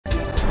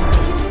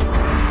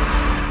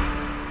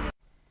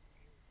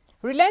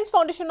Reliance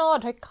ফাউণ্ডেশ্যনৰ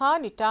অধ্যক্ষা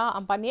নিতা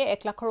আম্বানীয়ে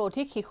 1 লাখৰ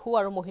অধিক শিশু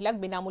আৰু মহিলাক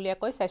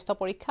বিনামূলীয়াকৈ স্বাস্থ্য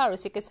পৰীক্ষা আৰু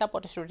চিকিৎসা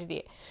প্ৰতিশ্ৰুতি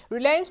দিয়ে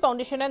ৰিলায়েন্স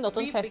ফাউণ্ডেশ্যনে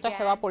নতুন স্বাস্থ্য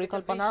সেৱা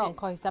পৰিকল্পনাৰ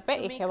অংশ হিচাপে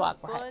এই সেৱা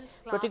আগবঢ়ায়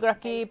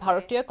প্ৰতিগৰাকী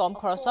ভাৰতীয় কম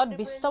খৰচত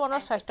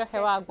বিশ্বমানৰ স্বাস্থ্য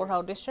সেৱা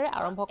আগবঢ়োৱাৰ উদ্দেশ্যে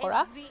আৰম্ভ কৰা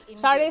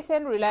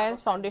চাৰেছেন ৰিলায়েন্স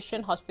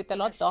ফাউণ্ডেশ্যন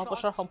হস্পিটেলত 10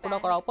 বছৰ সম্পূৰ্ণ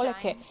কৰা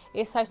উপলক্ষে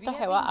এই স্বাস্থ্য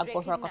সেৱা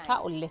আগবঢ়োৱাৰ কথা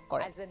উল্লেখ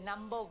কৰে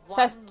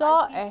স্বাস্থ্য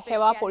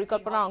সেৱা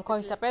পৰিকল্পনাৰ অংশ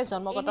হিচাপে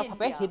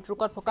জন্মগতভাৱে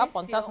হৃদৰোগত ভোগা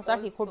 50,000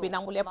 শিশুৰ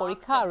বিনামূলীয়া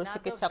পৰীক্ষা আৰু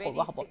চিকিৎসা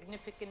কৰোৱা হ'ব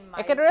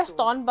একেদৰে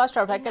স্তন বা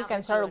সাৰ্ভাইকেল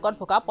কেন্সাৰ ৰোগত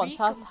ভোগা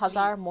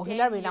 50,000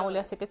 মহিলাৰ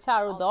বিনামূলীয়া চিকিৎসা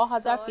আৰু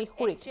 10,000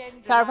 কিশোৰীক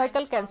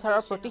সাৰ্ভাইকেল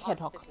কেন্সাৰৰ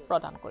প্ৰতিষেধক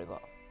প্ৰদান কৰিব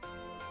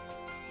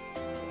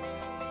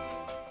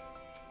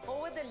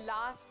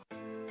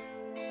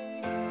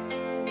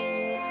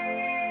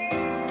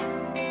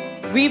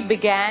We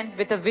began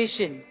with a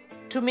vision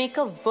to make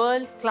a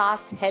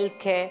world-class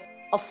healthcare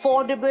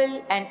affordable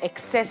and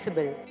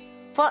accessible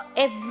for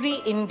every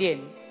Indian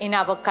in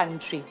our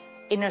country.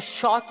 In a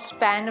short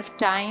span of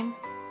time,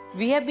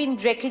 we have been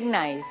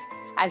recognized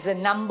as the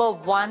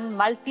 #1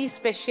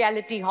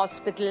 multi-speciality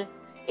hospital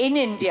in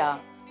India.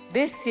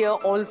 This year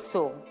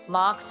also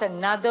marks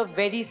another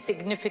very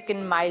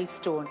significant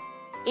milestone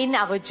in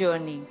our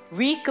journey.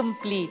 We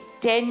complete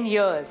 10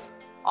 years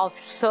of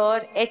Sir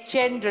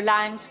H.N.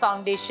 Reliance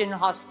Foundation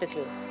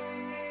Hospital.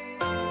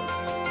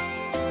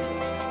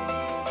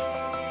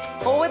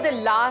 Over the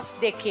last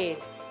decade,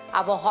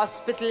 our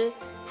hospital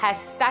has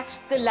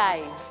touched the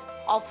lives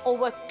of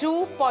over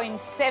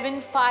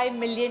 2.75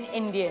 million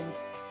Indians,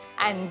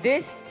 and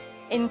this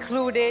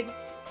included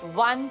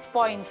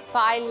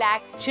 1.5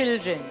 lakh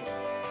children.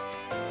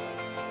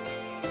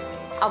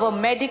 Our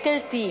medical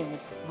teams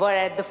were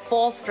at the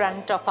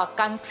forefront of our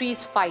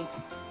country's fight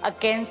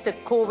against the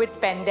COVID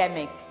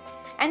pandemic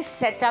and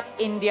set up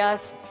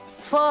India's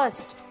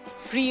first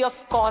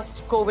free-of-cost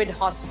COVID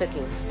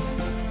hospital.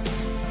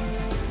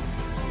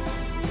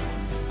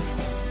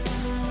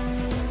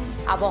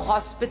 Our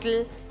hospital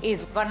is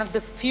one of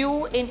the few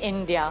in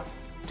India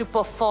to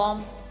perform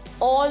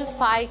all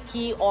 5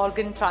 key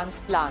organ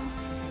transplants.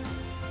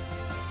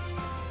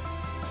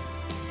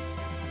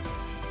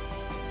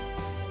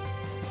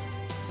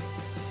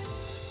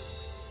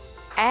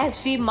 As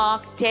we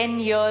mark 10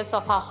 years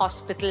of our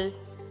hospital,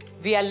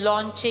 we are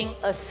launching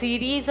a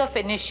series of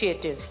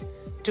initiatives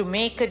to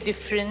make a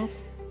difference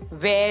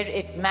where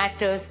it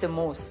matters the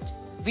most.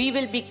 We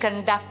will be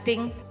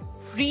conducting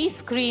free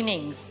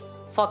screenings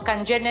for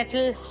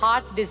congenital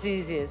heart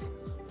diseases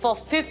for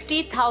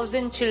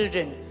 50,000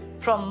 children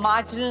from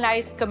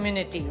marginalized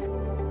communities,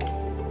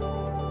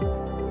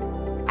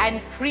 and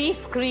free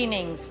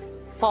screenings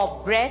for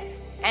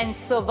breast and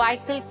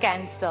cervical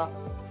cancer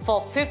for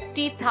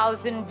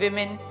 50,000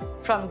 women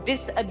from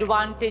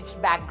disadvantaged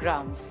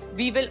backgrounds.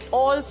 We will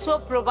also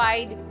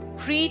provide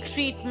free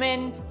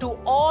treatment to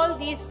all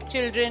these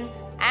children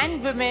and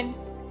women,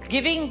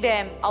 giving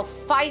them a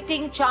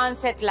fighting chance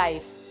at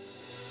life.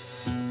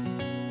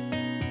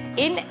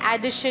 In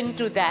addition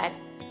to that,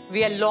 we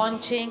are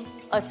launching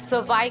a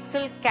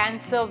cervical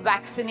cancer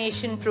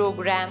vaccination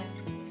program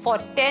for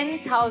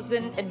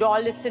 10,000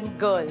 adolescent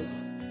girls,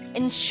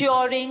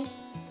 ensuring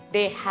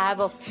they have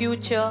a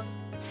future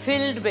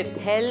filled with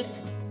health,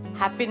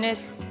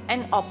 happiness,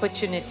 and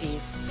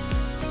opportunities.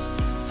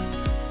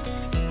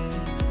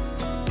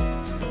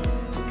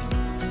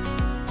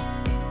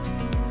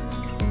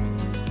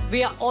 We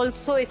are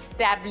also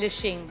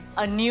establishing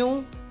a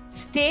new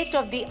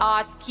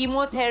state-of-the-art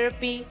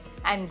chemotherapy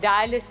and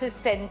dialysis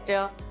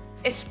center,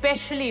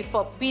 especially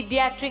for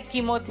pediatric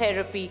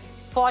chemotherapy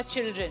for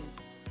children.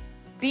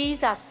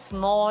 These are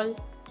small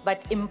but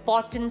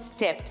important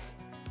steps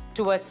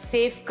towards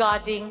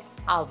safeguarding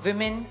our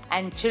women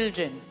and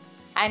children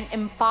and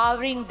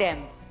empowering them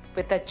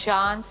with a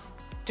chance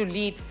to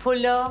lead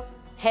fuller,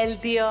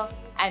 healthier,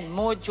 and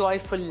more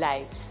joyful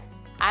lives.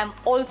 I'm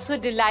also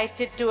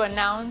delighted to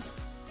announce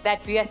that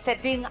we are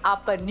setting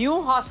up a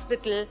new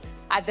hospital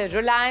at the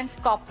Reliance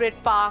Corporate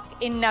Park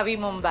in Navi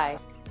Mumbai.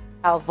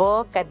 Our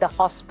work at the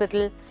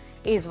hospital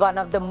is one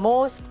of the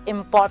most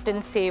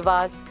important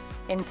sevas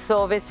in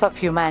service of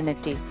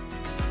humanity.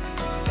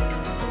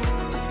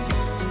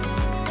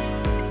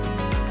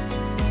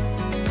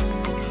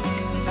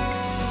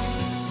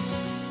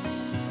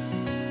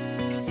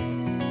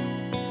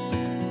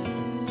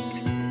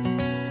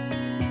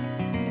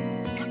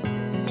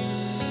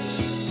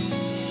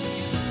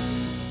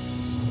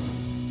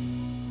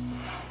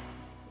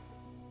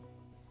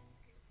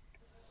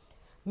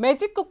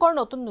 Magic কুকৰ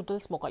নতুন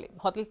noodles মুকলি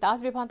hotel Taj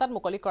বিভান্তাত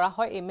মুকলি কৰা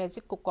হয় এই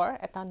magic কুকৰ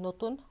এটা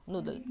নতুন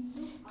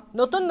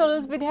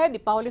noodles বিধে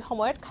দীপাৱলীৰ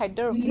সময়ত খাদ্য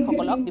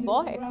ৰক্ষীসকলক দিব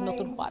এক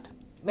নতুন সোৱাদ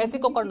মেজিক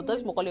কুকৰ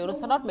নুডলছ মুকলি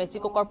অনুষ্ঠানত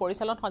মেজিক কুকৰ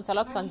পৰিচালন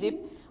সঞ্চালক সঞ্জীৱ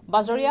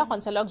বাজৰিয়া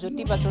সঞ্চালক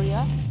জ্যোতি বাজৰিয়া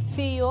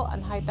সিইও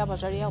আনহাইতা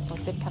বাজৰিয়া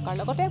উপস্থিত থকাৰ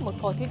লগতে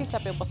মুখ্য অতিথি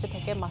হিচাপে উপস্থিত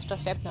থাকে মাষ্টাৰ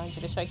চেফ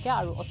নয়নজ্যোতি শইকীয়া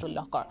আৰু অতুল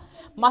লহকৰ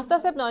মাষ্টাৰ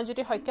চেফ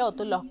নয়নজ্যোতি শইকীয়া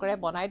অতুল লহকৰে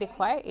বনাই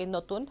দেখুৱায় এই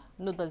নতুন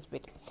নুডলছ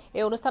বিধ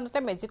এই অনুষ্ঠানতে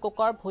মেজিক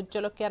কুকৰ ভোট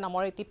জলকীয়া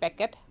নামৰ এটি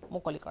পেকেট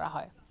মুকলি কৰা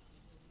হয়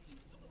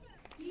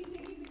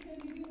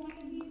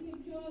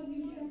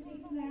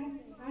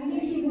And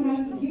you should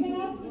have given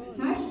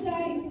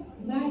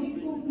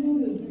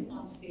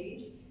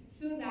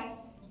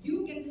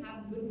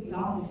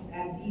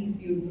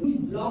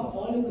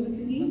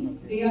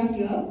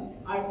year.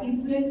 Our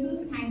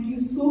influencers, thank you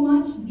so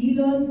much,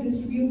 dealers,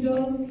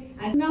 distributors,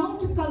 and now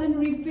to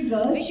culinary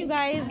figures. Wish you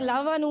guys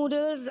love our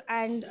noodles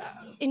and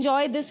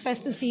enjoy this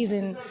festive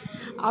season.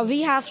 We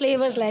have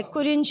flavors like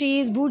Korean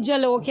cheese, bhoot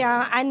jalokia,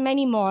 and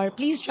many more.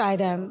 Please try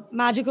them.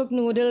 Magic Cook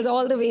noodles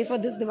all the way for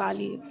this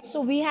Diwali.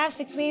 So we have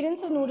 6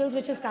 variants of noodles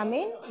which has come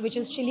in, which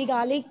is chili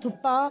garlic,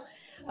 thuppa,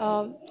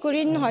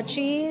 Korean hot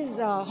cheese,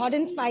 hot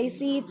and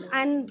spicy,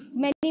 and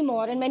many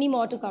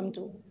more to come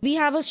too. We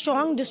have a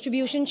strong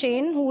distribution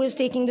chain who is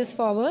taking this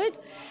forward,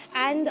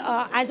 and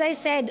as I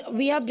said,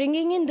 we are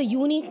bringing in the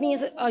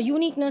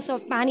uniqueness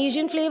of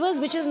Pan-Asian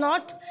flavors, which is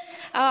not.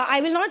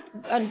 I will not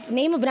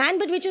name a brand,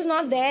 but which is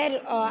not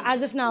there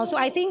as of now. So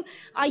I think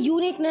our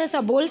uniqueness,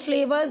 our bold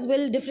flavors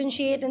will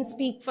differentiate and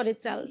speak for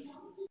itself.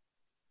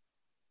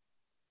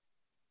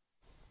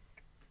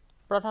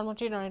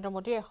 প্ৰধানমন্ত্ৰী নৰেন্দ্ৰ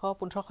মোদীয়ে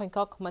 ১১৫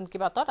 সংখ্যক মন কি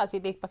বাতত আজি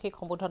দেশবাসীক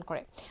সম্বোধন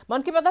কৰে। মন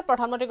কি বাতত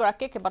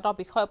প্ৰধানমন্ত্ৰীগৰাকীয়ে কেইবাটাও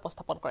বিষয়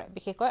উপস্থাপন কৰে,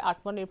 বিশেষকৈ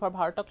আত্মনিৰ্ভৰ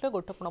ভাৰতক লৈ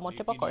গুৰুত্বপূৰ্ণ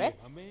মন্তব্য কৰে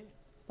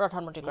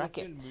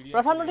প্ৰধানমন্ত্ৰীগৰাকীয়ে।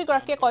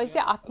 প্ৰধানমন্ত্ৰীগৰাকীয়ে কয় যে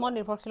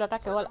আত্মনিৰ্ভৰশীলতা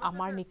কেৱল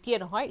আমাৰ নীতিয়ে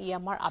নহয়, ই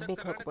আমাৰ আবেগ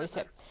হৈ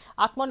পৰিছে।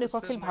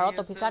 আত্মনিৰ্ভৰশীল ভাৰত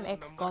অভিযান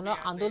এক গণ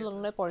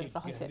আন্দোলনলৈ পৰিণত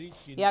হৈছে।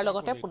 ইয়াৰ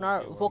লগতে পুনৰ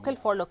ভোকেল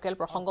ফৰ লোকেল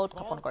প্ৰসংগ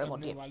উত্থাপন কৰে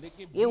মোদীয়ে।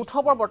 এই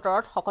উৎসৱৰ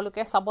বতৰত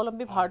সকলোকে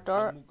স্বাৱলম্বী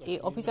ভাৰতৰ এই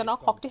অভিযানক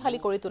শক্তিশালী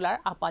কৰি তোলাৰ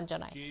আহ্বান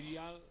জনায়।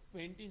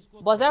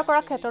 বজাৰ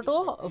কৰাৰ ক্ষেত্ৰতো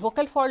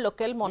ভোকেল ফৰ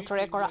লোকেল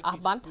মন্ত্ৰৰে কৰা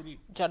আহ্বান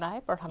জনায়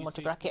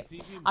প্ৰধানমন্ত্ৰীগৰাকীয়ে।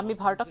 আমি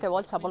ভাৰতক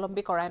কেৱল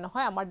স্বাৱলম্বী কৰাই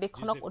নহয়, আমাৰ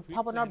দেশখনক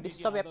উদ্ভাৱনৰ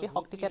বিশ্বব্যাপী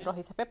শক্তিকেন্দ্ৰ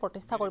হিচাপে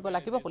প্ৰতিষ্ঠা কৰিব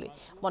লাগিব বুলি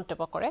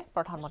মন্তব্য কৰে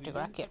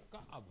প্ৰধানমন্ত্ৰীগৰাকীয়ে।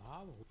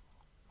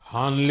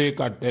 हानले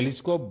का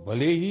टेलीस्कोप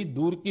भले ही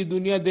दूर की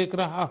दुनिया देख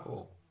रहा हो,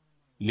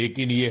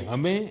 लेकिन ये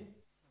हमें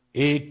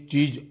एक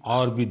चीज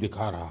और भी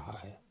दिखा रहा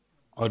है,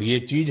 और ये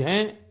चीज है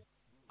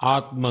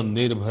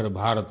आत्मनिर्भर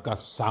भारत का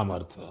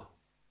सामर्थ्य।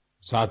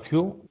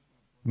 साथियों,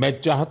 मैं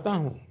चाहता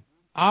हूं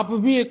आप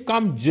भी एक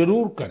काम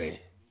जरूर करें।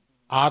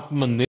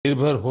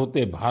 आत्मनिर्भर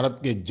होते भारत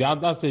के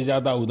ज्यादा से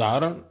ज्यादा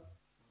उदाहरण,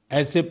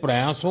 ऐसे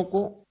प्रयासों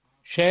को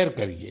शेयर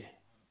करिए।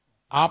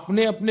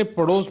 आपने अपने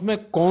पड़ोस में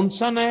कौन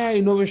सा नया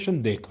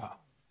इनोवेशन देखा?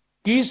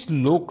 किस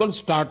लोकल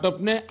स्टार्टअप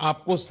ने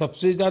आपको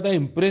सबसे ज्यादा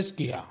इंप्रेस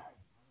किया?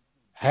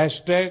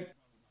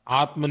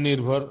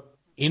 #आत्मनिर्भर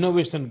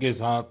इनोवेशन के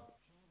साथ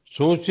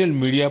सोशल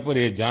मीडिया पर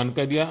ये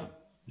जानकारियां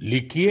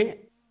लिखिए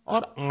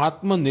और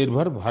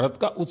आत्मनिर्भर भारत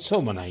का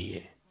उत्सव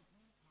मनाइए।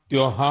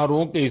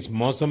 त्योहारों के इस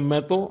मौसम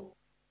में तो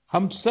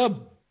हम सब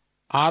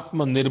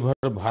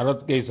आत्मनिर्भर भारत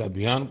के इस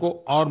अभियान को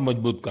और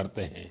मजबूत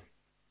करते हैं।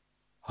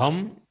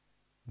 हम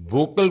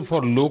वोकल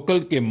फॉर लोकल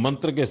के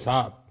मंत्र के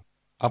साथ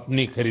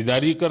अपनी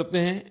खरीदारी करते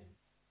हैं।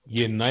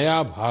 ये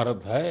नया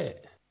भारत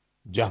है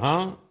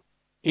जहां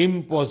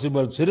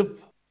इम्पॉसिबल सिर्फ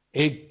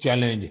एक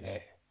चैलेंज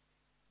है,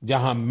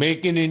 जहां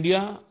मेक इन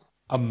इंडिया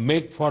अब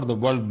मेक फॉर द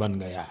वर्ल्ड बन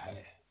गया है,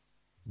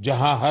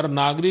 जहां हर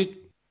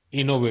नागरिक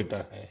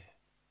इनोवेटर है,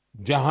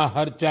 जहां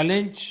हर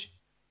चैलेंज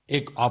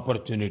एक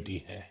अपॉर्चुनिटी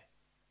है।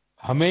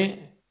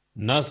 हमें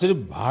न सिर्फ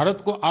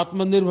भारत को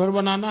आत्मनिर्भर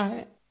बनाना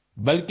है,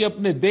 बल्कि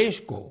अपने देश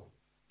को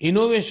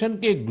इनोवेशन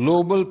के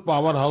ग्लोबल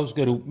पावर हाउस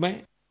के रूप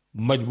में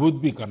मजबूत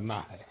भी करना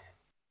है।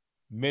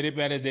 मेरे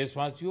प्यारे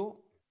देशवासियों,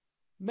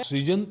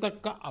 सृजन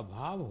तक का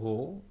अभाव हो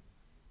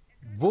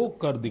वो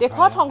कर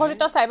দেশত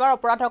সংঘটিত চাইবাৰ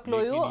অপৰাধক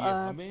লৈও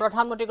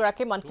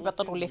প্ৰধানমন্ত্ৰীগৰাকীয়ে মন কি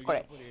বাতত উল্লেখ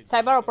কৰে।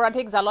 চাইবাৰ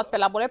অপৰাধীক জালত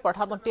পেলাবলৈ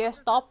প্ৰধানমন্ত্ৰীয়ে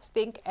stop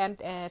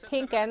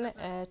think and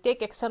tech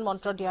action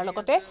মন্ত্ৰ দিয়াৰ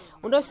লগতে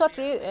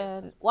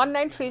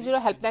 1930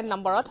 হেল্পলাইন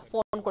নম্বৰত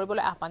ফোন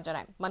কৰিবলৈ আহ্বান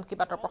জনায়। মন কি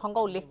বাতৰ প্ৰসংগ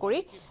উল্লেখ কৰি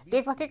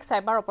দেশবাসীক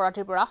চাইবাৰ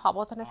অপৰাধীৰ পৰা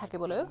সাৱধানে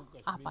থাকিবলৈ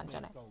আহ্বান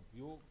জনায়।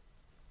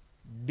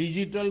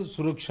 डिजिटल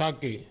सुरक्षा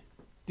के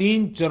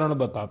 3 चरण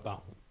बताता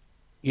हूं।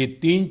 ये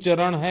 3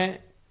 चरण है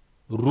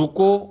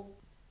रुको,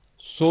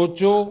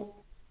 सोचो,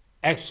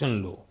 एक्शन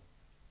लो।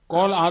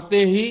 कॉल आते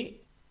ही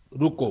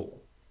रुको,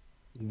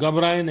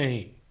 घबराए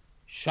नहीं,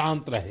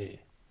 शांत रहे,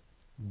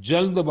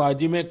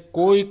 जल्दबाजी में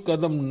कोई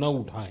कदम न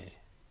उठाएं,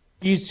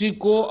 किसी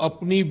को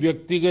अपनी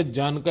व्यक्तिगत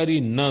जानकारी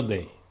न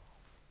दें,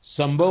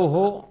 संभव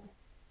हो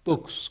तो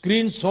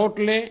स्क्रीनशॉट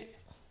लें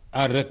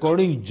और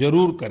रिकॉर्डिंग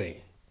जरूर करें।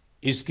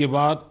 इसके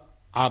बाद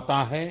आता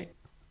है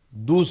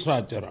दूसरा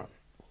चरण।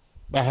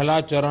 पहला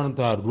चरण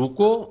था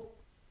रुको,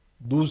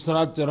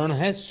 दूसरा चरण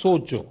है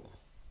सोचो।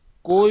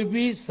 कोई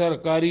भी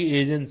सरकारी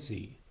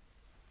एजेंसी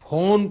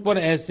फोन पर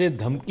ऐसे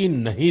धमकी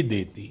नहीं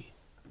देती,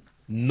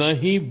 न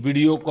ही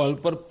वीडियो कॉल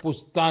पर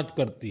पूछताछ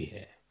करती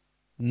है,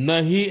 न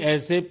ही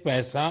ऐसे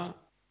पैसा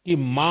की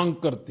मांग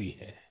करती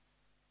है।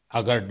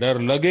 अगर डर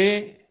लगे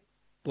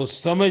तो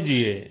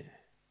समझिए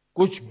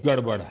कुछ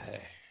गड़बड़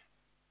है।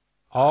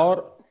 और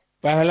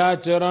पहला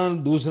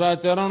चरण, दूसरा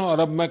चरण और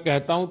अब मैं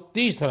कहता हूं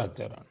तीसरा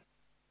चरण।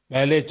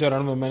 पहले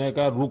चरण में मैंने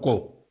कहा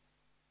रुको,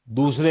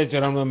 दूसरे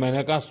चरण में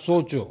मैंने कहा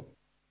सोचो,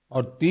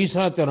 और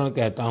तीसरा चरण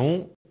कहता हूं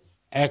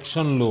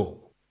एक्शन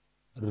लो।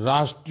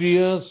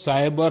 राष्ट्रीय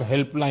साइबर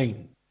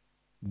हेल्पलाइन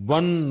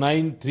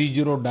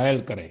 1930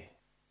 डायल करें,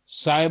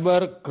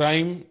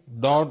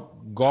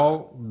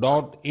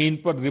 cybercrime.gov.in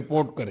पर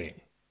रिपोर्ट करें,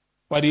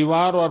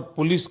 परिवार और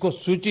पुलिस को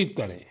सूचित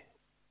करें,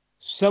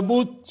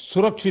 सबूत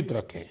सुरक्षित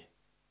रखें।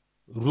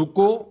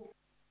 रुको,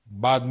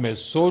 बाद में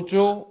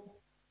सोचो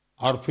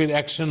और फिर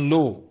एक्शन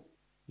लो,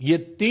 ये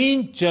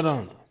 3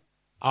 चरण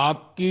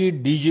आपकी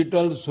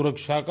डिजिटल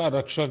सुरक्षा का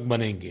रक्षक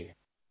बनेंगे।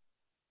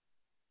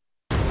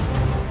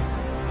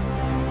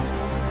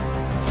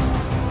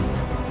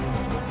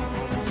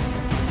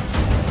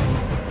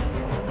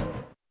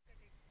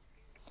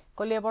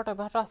 কলিয়াবৰত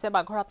অব্যাহত আছে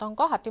বাঘৰ আতংক।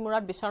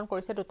 হাতীমূৰাত বিচৰণ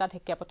কৰিছে 2টা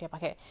ঢেকীয়াপতীয়া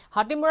বাঘে।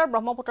 হাতীমূৰাত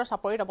ব্ৰহ্মপুত্ৰ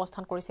চাপৰিত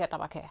অৱস্থান কৰিছে এটা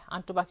বাঘে,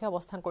 আনটো বাঘে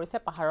অৱস্থান কৰিছে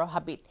পাহাৰৰ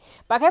হাবিত।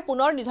 বাঘে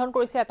পুনৰ নিধন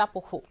কৰিছে এটা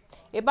পশু।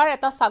 এবাৰ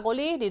এটা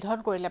ছাগলী নিধন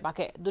কৰিলে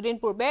বাঘে। দুদিন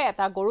পূৰ্বে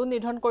এটা গৰু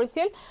নিধন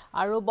কৰিছিল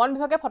আৰু বন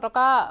বিভাগে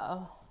ফটকা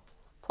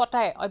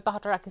ফটাই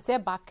অব্যাহত ৰাখিছে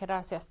বাঘ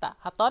খেদাৰ চেষ্টা।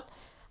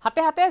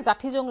 হাতে হাতে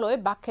জাঠি জোং লৈ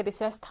বাঘ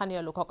খেদিছে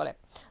স্থানীয় লোকসকলে।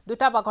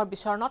 2টা বাঘৰ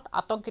বিচৰণত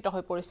আতংকিত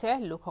হৈ পৰিছে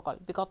লোকসকল।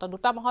 বিগত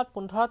 2টা মাহত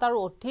 15টাৰো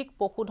অধিক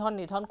পশুধন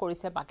নিধন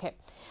কৰিছে বাঘে।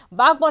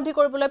 বাঘ বন্দী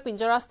কৰিবলৈ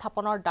পিঞ্জৰা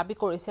স্থাপনৰ দাবী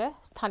কৰিছে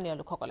স্থানীয়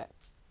লোকসকলে।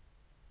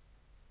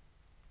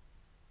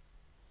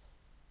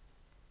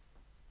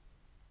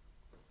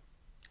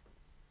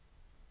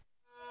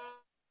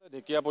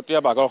 ঢেকীয়াপতীয়া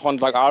বাঘৰ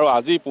সন্তান আৰু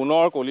আজি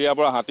পুনৰ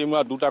কলিয়াবৰ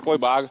হাতীমূৰাত 2টাকৈ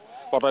বাঘ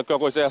প্ৰত্যক্ষ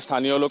কৰিছে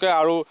স্থানীয় লোকে।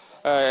 আৰু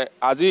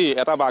আজি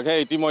এটা বাঘে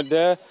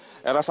ইতিমধ্যে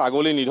এটা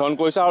ছাগলী নিধন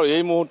কৰিছে আৰু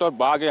এই মুহূৰ্তত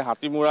বাঘ এই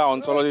হাতীমূৰা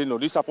অঞ্চলৰ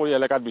নদী চাপৰি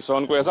এলেকাত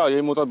বিচৰণ কৰি আছে। আৰু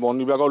এই মুহূৰ্তত বন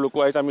বিভাগৰ লোকো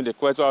আহিছে, আমি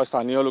দেখুৱাইছোঁ। আৰু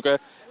স্থানীয় লোকে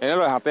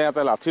এনেদৰে হাতে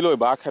হাতে লাঠি লৈ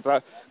বাঘ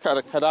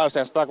খেদাৰ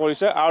চেষ্টা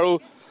কৰিছে। আৰু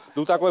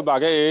 2টাকৈ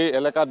বাঘে এই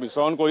এলেকাত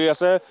বিচৰণ কৰি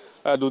আছে।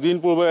 2 দিন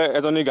পূৰ্বে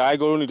এজনী গাই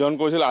গৰু নিধন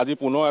কৰিছিল, আজি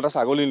পুনৰ এটা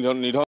ছাগলী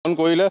নিধন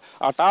কৰিলে।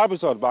 আৰু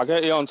তাৰপিছত বাঘে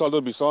এই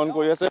অঞ্চলটোত বিচৰণ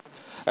কৰি আছে।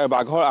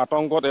 বাঘৰ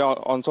আতংকত এই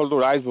অঞ্চলটো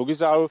ৰাইজ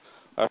ভুগিছে আৰু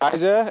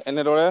ৰাইজে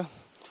এনেদৰে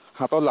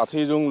হাতত লাঠি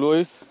জোং লৈ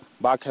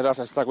বাঘ খেদাৰ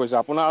চেষ্টা কৰিছে।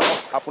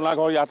 আপোনাৰ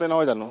ঘৰ ইয়াতে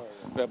নহয় জানো?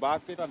 বাঘ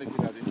কেইটা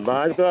দেখিলে আজি?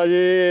 বাঘটো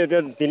আজি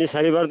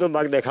 3-4বাৰতো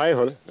বাঘ দেখাই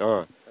হ'ল।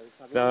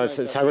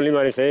 ছাগলী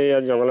মাৰিছে,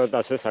 ইয়াত জংঘলত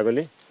আছে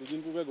ছাগলী।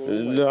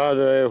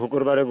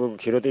 শুকুৰবাৰে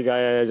ক্ষীৰতী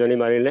গাই এজনী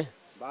মাৰিলে।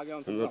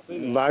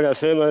 বাঘ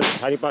আছে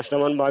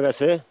 4-5টামান বাঘ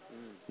আছে।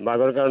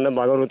 বাঘৰ কাৰণে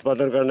বাঘৰ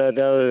উৎপাতৰ কাৰণে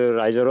এতিয়া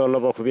ৰাইজৰো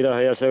অলপ অসুবিধা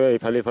হৈ আছে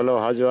ইফালে ইফালে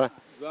অহা যোৱা।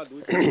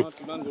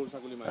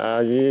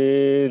 আজি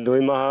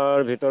 2 মাহৰ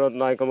ভিতৰত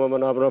নাই কম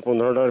মানে আপোনাৰ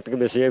 15টাতকৈ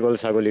বেছিয়ে গ'ল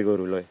ছাগলী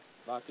গৰু লৈ।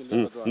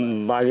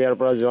 বাঘ ইয়াৰ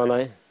পৰা যোৱা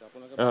নাই।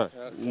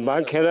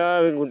 বাঘ খেদা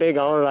গোটেই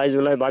গাঁৱৰ ৰাইজ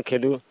ওলাই বাঘ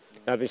খেদোঁ।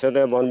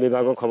 তাৰপিছতে বন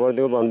বিভাগক খবৰ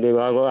দিওঁ, বন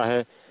বিভাগো আহে।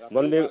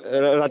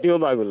 ৰাতিও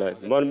বাঘ ওলায়,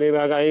 বন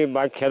বিভাগ আহি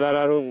বাঘ খেদাৰ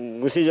আৰু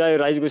গুচি যায়,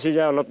 ৰাইজ গুচি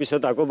যায়। অলপ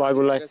পিছত আকৌ বাঘ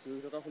ওলায়,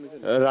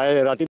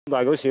 ৰাতি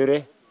বাঘো চিঞৰে।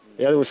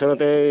 ইয়াৰ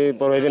ওচৰতে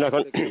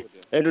পৰহিদিনাখন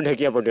এইটো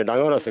ঢেকীয়াপতীয়া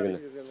ডাঙৰ আছে, কিন্তু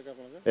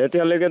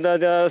এতিয়ালৈকে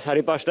এতিয়া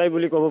 4-5টাই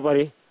বুলি ক'ব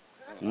পাৰি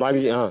বাঘ।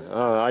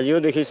 আজিও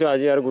দেখিছোঁ,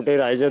 আজি আৰু গোটেই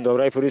ৰাইজে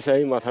দৌৰাই ফুৰিছে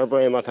আহি মাথাৰ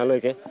পৰা এই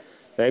মাথালৈকে।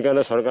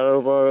 সেইকাৰণে চৰকাৰৰ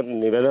ওপৰত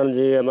নিবেদন,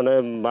 যি মানে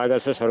বাঘ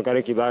আছে চৰকাৰে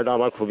কিবা এটা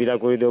আমাক সুবিধা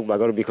কৰি দিয়ক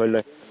বাঘৰ বিষয়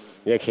লৈ,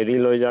 খেদি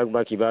লৈ যাওক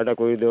বা কিবা এটা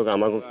কৰি দিয়ক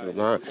আমাক।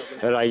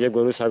 ৰাইজে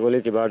গৰু ছাগলী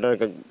কিবা এটা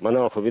মানে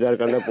অসুবিধাৰ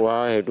কাৰণে পোহা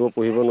সেইটোও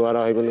পুহিব নোৱাৰা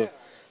হৈ গ'লোঁ।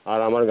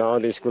 আৰু আমাৰ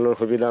গাঁৱত স্কুলৰ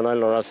সুবিধা নাই,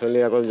 ল'ৰা ছোৱালী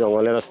আকৌ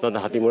জংঘলীয়া ৰাস্তাত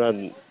হাতীমূৰাত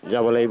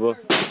যাব লাগিব।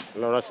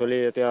 ল'ৰা ছোৱালী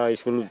এতিয়া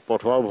স্কুল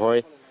পঠোৱাও ভয়,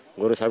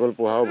 গৰু ছাগলী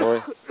পোহাও ভয়।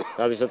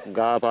 তাৰপিছত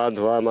গা পা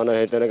ধোৱা মানে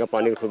সেই তেনেকৈ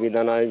পানীৰ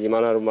সুবিধা নাই।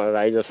 যিমান আৰু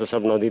ৰাইজ আছে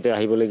চব নদীতে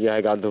আহিবলগীয়া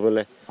হয় গা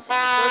ধুবলৈ।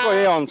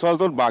 এই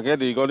অঞ্চলটোত বাঘে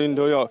দীৰ্ঘদিন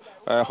ধৰি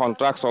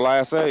সন্ত্ৰাস চলাই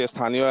আছে।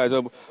 স্থানীয়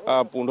ৰাইজৰ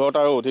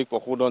 15টাৰো অধিক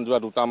পশুধন যোৱা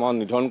 2টা মাহত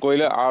নিধন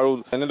কৰিলে। আৰু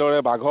এনেদৰে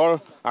বাঘৰ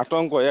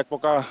আতংক এক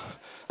প্ৰকাৰ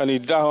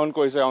নিৰ্ধাৰণ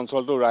কৰিছে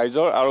অঞ্চলটোৰ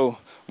ৰাইজৰ। আৰু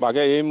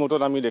বাঘে এই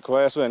মুহূৰ্তত আমি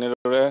দেখুৱাই আছোঁ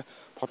এনেদৰে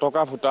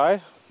ফটকা ফুটাই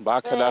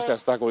বাঘ খেদাৰ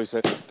চেষ্টা কৰিছে।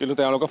 কিন্তু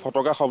তেওঁলোকৰ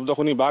ফটকা শব্দ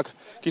শুনি বাঘ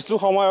কিছু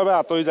সময়ৰ বাবে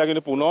আঁতৰি যায়,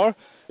 কিন্তু পুনৰ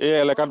এই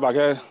এলেকাত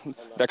বাঘে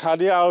দেখা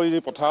দিয়ে। আৰু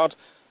এই পথাৰত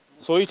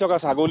চৰি থকা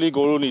ছাগলী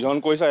গৰু নিধন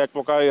কৰিছে। এক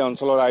প্ৰকাৰ এই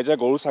অঞ্চলৰ ৰাইজে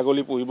গৰু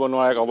ছাগলী পুহিব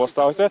নোৱাৰা এক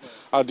অৱস্থা হৈছে।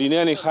 আৰু দিনে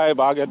নিশাই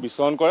বাঘ ইয়াত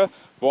বিচৰণ কৰে।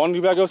 বন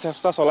বিভাগেও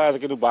চেষ্টা চলাই আছে,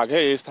 কিন্তু বাঘে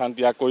এই স্থান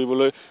ত্যাগ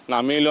কৰিবলৈ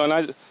নামেই লোৱা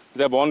নাই।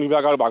 যে বন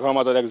বিভাগ আৰু বাঘৰ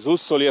মাজত এক যুঁজ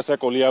চলি আছে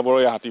কলিয়াবৰৰ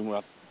এই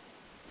হাতীমূৰাত।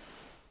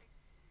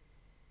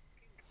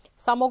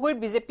 সামগ্ৰীত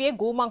বিজেপিয়ে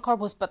গো মাংসৰ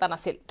ভোজ পতা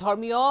নাছিল।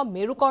 ধৰ্মীয়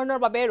মেৰুকৰণৰ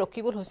বাবে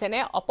ৰকিবুল হুছেইনে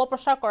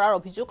অপপ্ৰচাৰ কৰাৰ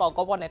অভিযোগ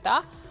অগপ নেতা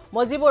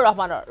মজিবুৰ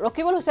ৰহমানৰ।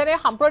 ৰকিবুল হুছেইনে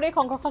সাম্প্ৰদায়িক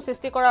সংঘৰ্ষ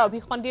সৃষ্টি কৰাৰ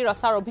অভিসন্ধি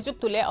ৰচাৰ অভিযোগ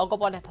তোলে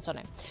অগপ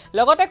নেতাজনে।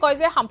 লগতে কয়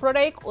যে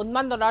সাম্প্ৰদায়িক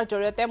উন্মাদনাৰ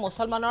জৰিয়তে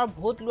মুছলমানৰ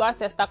ভোট লোৱাৰ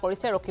চেষ্টা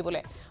কৰিছে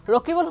ৰকিবুলে।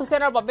 ৰকিবুল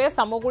হুছেইনৰ বাবে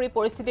সামগ্ৰী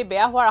পৰিস্থিতি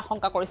বেয়া হোৱাৰ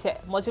আশংকা কৰিছে।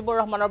 মজিবুৰ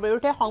ৰহমানৰ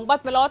বিৰুদ্ধে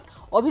সংবাদমেলত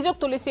অভিযোগ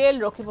তুলিছিল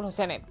ৰকিবুল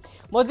হুছেইনে।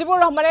 মজিবুৰ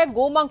ৰহমানে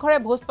গো মাংসৰে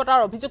ভোজ পতাৰ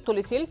অভিযোগ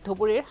তুলিছিল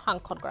ধুবুৰীৰ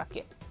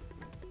সাংসদগৰাকীয়ে।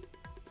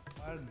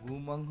 গো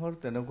মাংসৰ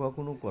তেনেকুৱা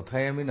কোনো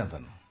কথাই আমি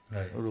নাজানো।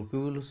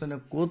 ৰকিবুল হুছেইনে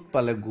ক'ত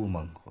পালে গো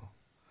মাংস?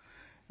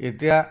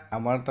 এতিয়া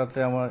আমাৰ তাতে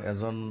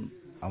এজন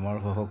আমাৰ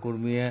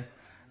সহকৰ্মীয়ে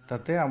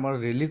তাতে আমাৰ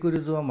ৰেলী কৰি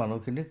যোৱা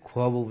মানুহখিনিক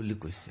খুৱাব বুলি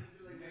কৈছে।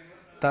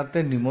 তাতে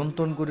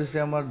নিমন্ত্ৰণ কৰিছে,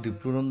 আমাৰ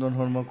দীপ্তিৰঞ্জন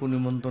শৰ্মাকো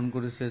নিমন্ত্ৰণ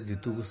কৰিছে,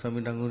 জিতু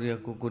গোস্বামী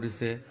ডাঙৰীয়াকো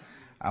কৰিছে,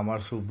 আমাৰ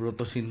সুব্ৰত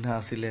সিনহা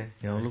আছিলে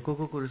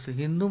তেওঁলোককো কৰিছে।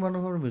 হিন্দু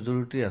মানুহৰ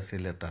মেজৰিটি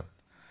আছিলে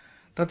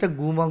তাতে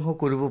গো মাংস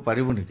কৰিব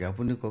পাৰিব নেকি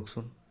আপুনি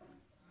কওকচোন?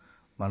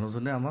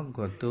 মানুহজনে আমাক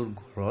তেওঁৰ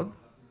ঘৰত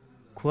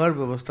খোৱাৰ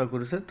ব্যৱস্থা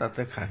কৰিছে।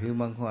 তাতে খাহীৰ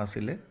মাংস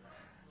আছিলে,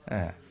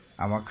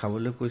 আমাক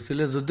খাবলৈ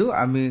কৈছিলে যদিও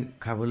আমি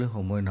খাবলৈ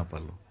সময়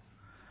নাপালোঁ।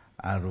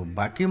 আৰু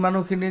বাকী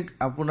মানুহখিনিক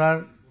আপোনাৰ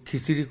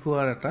খিচিৰি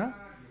খোৱাৰ এটা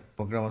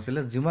প্ৰগ্ৰাম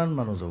আছিলে যিমান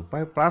মানুহ যাব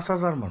প্ৰায়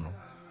 5,000 মানুহ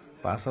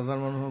 5,000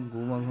 মানুহক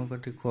গো মাংস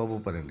কাটি খুৱাব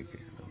পাৰে নেকি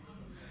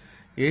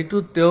এইটো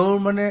তেওঁৰ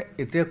মানে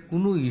এতিয়া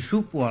কোনো ইস্যু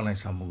পোৱা নাই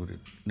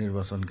সামগ্ৰীত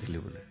নিৰ্বাচন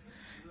খেলিবলৈ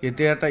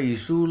এতিয়া এটা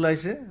ইস্যু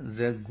ওলাইছে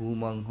যে গো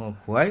মাংস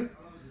খুৱাই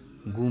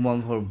গো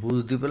মাংসৰ বুজ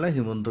দি পেলাই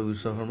হিমন্ত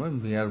বিশ্ব শৰ্মাই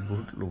মিয়াৰ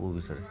ভোট ল'ব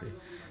বিচাৰিছে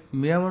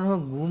মিয়া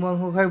মানুহক গো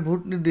মাংস খাই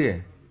ভোট নিদিয়ে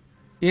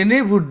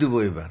এনেই ভোট দিব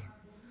এইবাৰ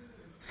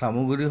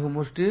সামগ্ৰী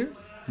সমষ্টিৰ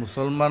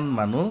মুছলমান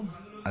মানুহ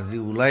আজি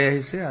ওলাই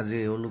আহিছে আজি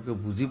এওঁলোকে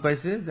বুজি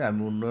পাইছে যে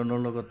আমি উন্নয়নৰ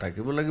লগত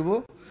থাকিব লাগিব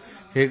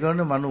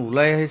সেইকাৰণে মানুহ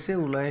ওলাই আহিছে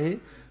ওলাই আহি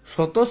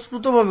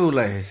স্বতঃস্ফূৰ্তভাৱে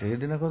ওলাই আহিছে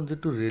সেইদিনাখন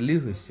যেটো ৰেলী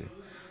হৈছে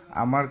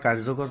আমাৰ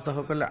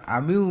কাৰ্যকৰ্তাসকলে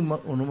আমিও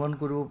অনুমান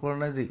কৰিব পৰা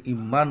নাই যে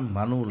ইমান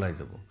মানুহ ওলাই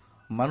যাব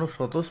মানুহ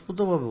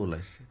স্বতঃস্ফূৰ্তভাৱে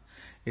ওলাইছে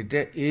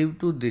এতিয়া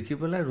এইটো দেখি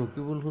পেলাই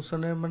ৰকিবুল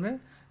হুছেনে মানে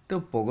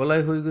তেওঁ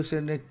পগলাই হৈ গৈছে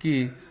নে কি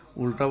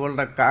উল্টা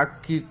পাল্টা কাক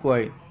কি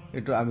কয়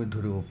এইটো আমি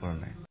ধৰিব পৰা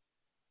নাই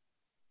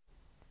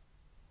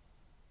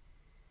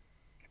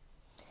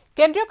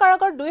কেন্দ্ৰীয়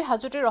কাৰাগাৰ 2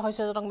 হাজোটিৰ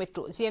ৰহস্যজনক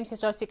মৃত্যু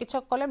জিএমচিৰ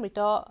চিকিৎসকসকলে মৃত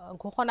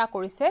ঘোষণা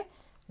কৰিছে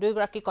 2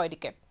 গৰাকী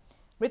কয়দীকে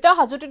মৃত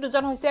হাজোটি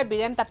দুজন হৈছে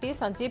বীৰেন তাঁতী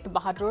সঞ্জীৱ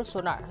বাহাদুৰ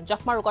সোনাৰ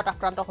জখমা ৰোগত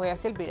আক্ৰান্ত হৈ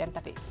আছিল বীৰেন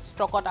তাঁতী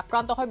ষ্ট্ৰকত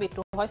আক্ৰান্ত হৈ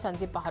মৃত্যু হয়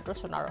সঞ্জীৱ বাহাদুৰ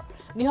সোনাৰৰ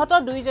নিহত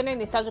দুইজনে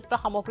নিচাযুক্ত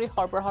সামগ্ৰী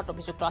সৰবৰাহত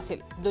অভিযুক্ত আছিল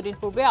দুদিন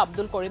পূৰ্বে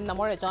আব্দুল কৰিম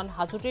নামৰ এজন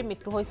হাজোটিৰ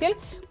মৃত্যু হৈছিল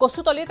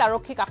কচুতলিত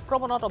আৰক্ষীক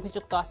আক্ৰমণত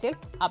অভিযুক্ত আছিল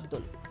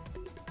আব্দুল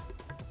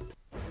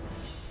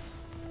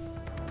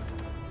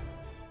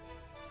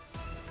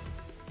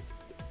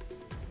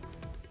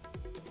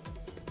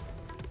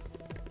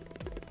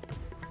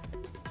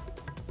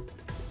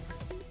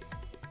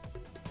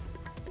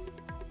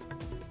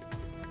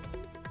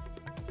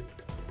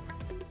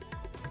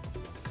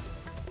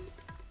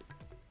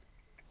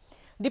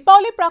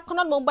দীপাৱলী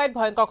প্ৰাকখনত মুম্বাইত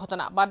ভয়ংকৰ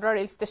ঘটনা বান্দ্ৰা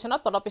ৰেল ষ্টেচনত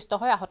পদপিষ্ট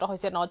হৈ আহত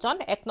হৈছে 9জন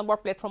 1 নম্বৰ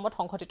প্লেটফৰ্মত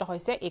সংঘটিত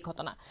হৈছে এই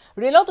ঘটনা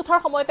ৰেলত উঠাৰ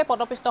সময়তে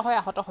পদপিষ্ট হৈ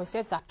আহত হৈছে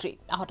যাত্ৰী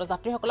আহত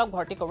যাত্ৰীসকলক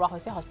ভৰ্তি কৰোৱা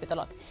হৈছে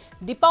হস্পিটেলত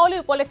দীপাৱলী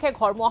উপলক্ষে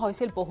ঘৰমুৱা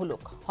হৈছিল বহু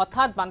লোক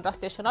হঠাৎ বান্দ্ৰা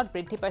ষ্টেচনত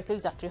বৃদ্ধি পাইছিল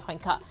যাত্ৰীৰ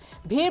সংখ্যা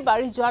ভিৰ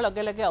বাঢ়ি যোৱাৰ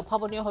লগে লগে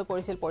অভাৱনীয় হৈ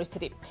পৰিছিল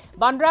পৰিস্থিতি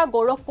বান্দ্ৰা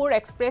গৌৰৱপুৰ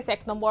এক্সপ্ৰেছ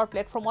 1 নম্বৰ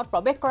প্লেটফৰ্মত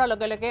প্ৰৱেশ কৰাৰ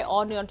লগে লগে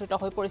অনিয়ন্ত্ৰিত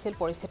হৈ পৰিছিল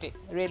পৰিস্থিতি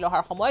ৰেল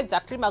অহাৰ সময়ত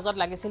যাত্ৰীৰ মাজত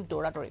লাগিছিল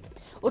দৌৰাদৌৰি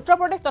উত্তৰ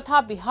প্ৰদেশ তথা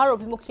বিহাৰ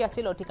অভিমুখী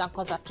আছিল অধিকাংশ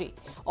যাত্ৰী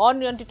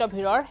অনিয়ন্ত্ৰিত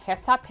ভিৰৰ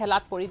হেঁচা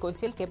ঠেলাত পৰি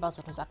গৈছিল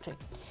কেইবাজনো যাত্ৰী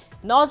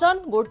 9জন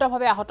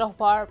গুৰুতৰভাৱে আহত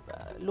হোৱাৰ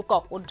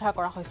লোকক উদ্ধাৰ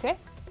কৰা হৈছে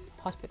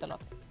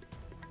হস্পিটেলত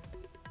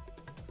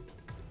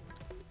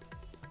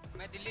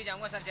मैं दिल्ली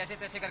जाऊंगा सर जैसे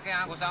तैसे करके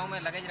यहाँ घुसा हूँ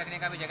मैं लगेज रखने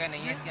का भी जगह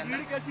नहीं है इसके अंदर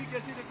कैसी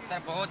सर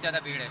बहुत ज्यादा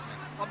भीड़ है इसमें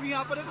अभी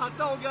यहाँ पर एक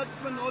हादसा हो गया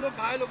जिसमें 9 लोग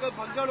घायल हो गए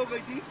भगदड़ हो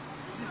गई थी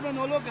जिसमें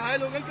 9 लोग घायल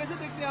हो गए कैसे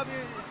देखते हैं आप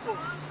इसको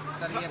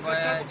सर ये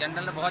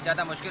जनरल बहुत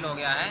ज्यादा मुश्किल हो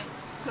गया है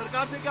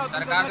सरकार से क्या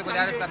सरकार से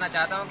गुजारिश करना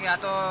चाहता हूँ कि या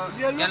तो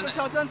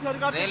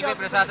रेलवे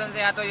प्रशासन से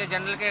या तो ये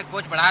जनरल के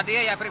कोच बढ़ा दिए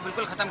या फिर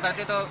बिल्कुल खत्म कर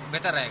दे तो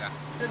बेहतर रहेगा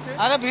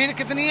अरे भीड़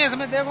कितनी है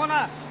इसमें देखो ना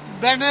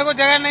बैठने को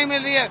जगह नहीं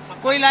मिल रही है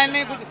कोई लाइन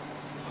नहीं कुछ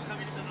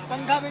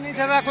पंखा भी नहीं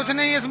चल रहा कुछ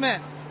नहीं इसमें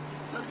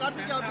सरकार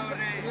से क्या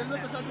रेलवे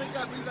प्रशासन से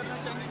क्या अपील करना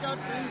चाहेंगे क्या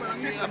ट्रेन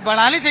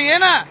बढ़ानी चाहिए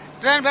ना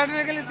ट्रेन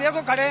बैठने के लिए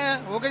देखो खड़े हैं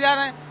होके जा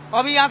रहे हैं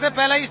अभी यहाँ से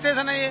पहला ही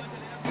स्टेशन है ये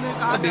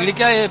भीड़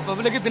क्या है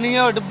पब्लिक इतनी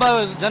है और डिब्बा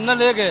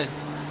जनरल एक है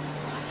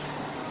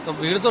तो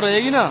भीड़ तो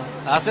रहेगी ना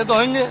हादसे तो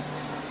होंगे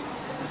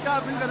क्या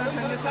अपील करना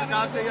चाहेंगे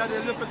सरकार से या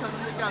रेलवे प्रशासन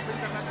से क्या अपील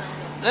करना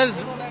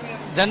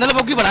चाहेंगे जनरल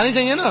बोगी बढ़ानी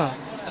चाहिए ना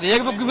अब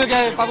एक बोगी में क्या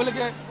है पब्लिक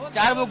है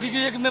 4 बोगी की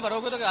एक में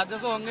भरोगे तो हादसे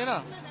तो होंगे ना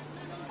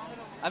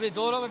अभी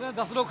 2 लोग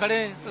 10 लोग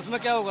खड़े हैं तो उसमें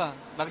क्या होगा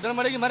भगदड़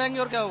मरेगी मरेंगे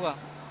और क्या होगा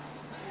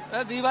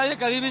दीवार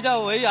कभी भी जाओ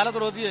वही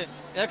हालत होती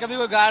है कभी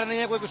कोई गार्ड नहीं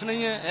है कोई कुछ नहीं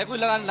है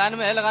कोई लाइन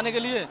में है लगाने के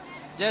लिए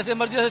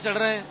जैसे मर्जी से चढ़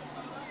रहे हैं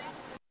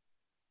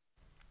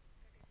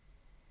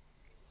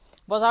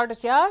বজাৰত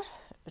এতিয়া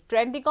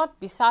ট্ৰেন্ডিঙত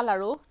বিশাল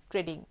আৰু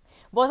ট্ৰেডিং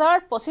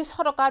বজাৰত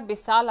 2500 টকাৰ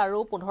বিশাল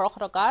আৰু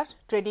 1500 টকাৰ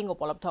ট্ৰেডিং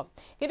উপলব্ধ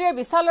কিন্তু এই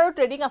বিশাল আৰু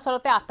ট্ৰেডিং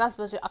আসলতে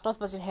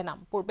আতচবাজিৰ হে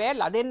নাম পূৰ্বে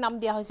লাদেন নাম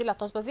দিয়া হৈছিল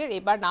আতচবাজিৰ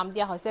এইবাৰ নাম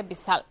দিয়া হৈছে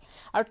বিশাল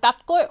আৰু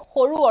তাতকৈ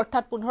সৰু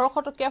অৰ্থাৎ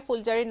 1500 টকীয়া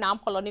ফুলজাৰীৰ নাম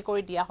সলনি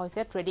কৰি দিয়া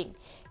হৈছে ট্ৰেডিং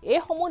এই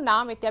সমূহ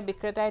নাম এতিয়া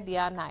বিক্ৰেতাই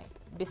দিয়া নাই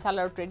বিশাল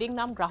আৰু ট্ৰেডিং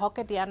নাম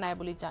গ্ৰাহকে দিয়া নাই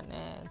বুলি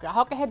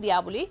গ্ৰাহকেহে দিয়া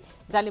বুলি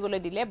জানিবলৈ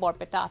দিলে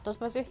বৰপেটা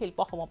আতচবাজিৰ শিল্প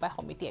সমবায়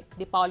সমিতিয়ে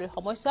দীপাৱলীৰ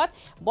সময়ছোৱাত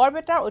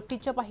বৰপেটাৰ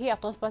ঐতিহ্যবাহী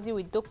আতচবাজি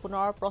উদ্যোগ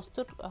পুনৰ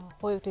প্ৰস্তুত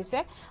হৈ উঠিছে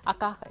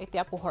আকাশ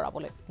এতিয়া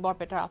পোহৰাবলৈ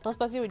বৰপেটাৰ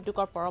আতচবাজি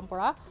উদ্যোগৰ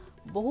পৰম্পৰা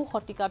বহু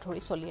শতিকা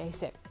ধৰি চলি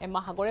আহিছে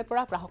এমাহ আগৰে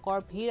পৰা গ্ৰাহকৰ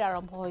ভিৰ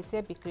আৰম্ভ হৈছে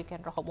বিক্ৰী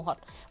কেন্দ্ৰসমূহত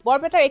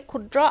বৰপেটাৰ এক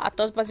ক্ষুদ্ৰ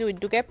আতচবাজি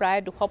উদ্যোগে প্ৰায়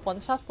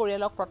 250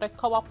 পৰিয়ালক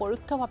প্ৰত্যক্ষ বা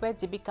পৰোক্ষভাৱে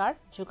জীৱিকাৰ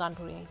যোগান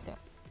ধৰি আহিছে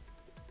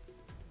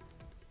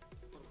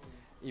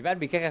এবাৰ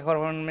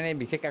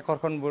বিশেষ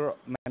আকৰ্ষণবোৰ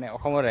মানে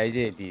অসমৰ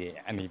ৰাইজে দিয়ে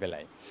আনি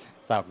পেলাই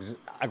চাওক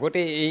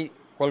আগতে এই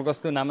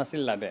কলগছটোৰ নাম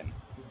আছিল লাদেন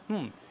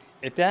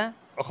এতিয়া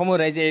অসমৰ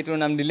ৰাইজে এইটোৰ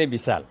নাম দিলে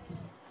বিশাল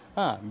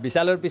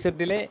বিশালৰ পিছত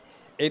দিলে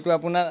এইটো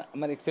আপোনাৰ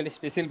আমাৰ একচুৱেলি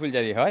স্পেচিয়েল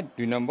ফুলজাৰী হয়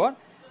 2 নম্বৰ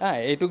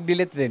এইটোক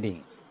দিলে ট্ৰেডিং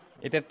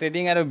এতিয়া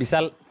ট্ৰেডিং আৰু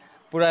বিশাল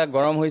পুৰা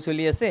গৰম হৈ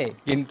চলি আছে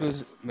কিন্তু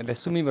মানে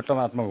চুমি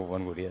বৰ্তমান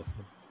আত্মগোপন কৰি আছে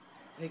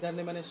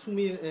সেইকাৰণে মানে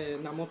সুমিৰ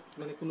নামত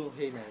মানে কোনো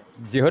হেই নাই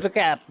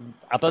যেহেতুকে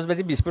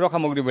আতচবাজি বিস্ফোৰক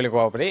সামগ্ৰী বুলি ক'ব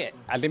পাৰি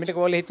আল্টিমেটলি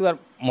ক'বলৈ সেইটো আৰু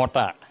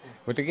মতা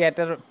গতিকে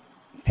এটাৰ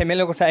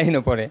ফেমিলিৰ কথা আহি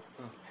নপৰে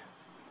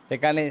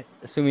সেইকাৰণে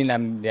সুমি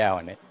নাম দিয়া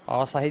হোৱা নাই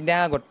চাহিদা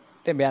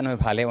গোটেই বেয়া নহয়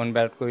ভালে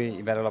অনবাৰতকৈ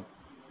এইবাৰ অলপ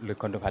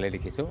লক্ষণটো ভালে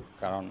দেখিছোঁ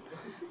কাৰণ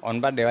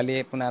অনবাৰ দেৱালী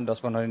আপোনাৰ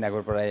 10-15 দিন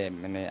আগৰ পৰাই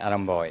মানে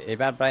আৰম্ভ হয়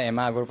এইবাৰ প্ৰায়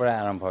এমাহ আগৰ পৰাই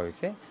আৰম্ভ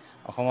হৈছে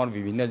অসমৰ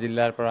বিভিন্ন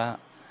জিলাৰ পৰা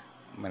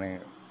মানে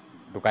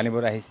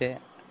দোকানীবোৰ আহিছে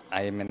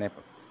আহি মানে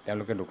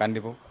তেওঁলোকে দোকান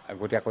দিব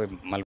আগতীয়াকৈ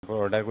মালবোৰ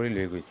অৰ্ডাৰ কৰি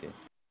লৈ গৈছে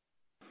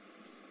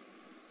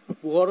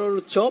পোহৰৰ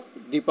উৎসৱ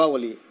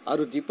দীপাৱলী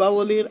আৰু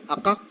দীপাৱলীৰ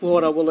আকাশ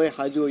পোহৰাবলৈ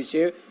সাজু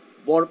হৈছে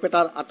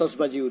বৰপেটাৰ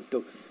আতচবাজি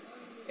উদ্যোগ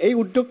এই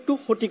উদ্যোগটো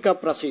শতিকা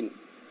প্ৰাচীন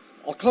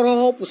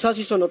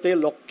 1885 চনতে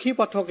লক্ষী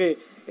পাঠকে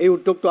এই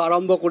উদ্যোগটো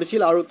আৰম্ভ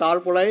কৰিছিল আৰু তাৰ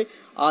পৰাই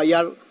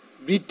ইয়াৰ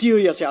বৃদ্ধি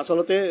হৈ আছে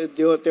আচলতে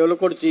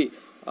তেওঁলোকৰ যি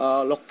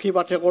লক্ষী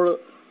পাঠকৰ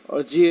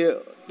যি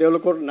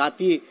তেওঁলোকৰ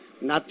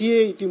নাতিয়ে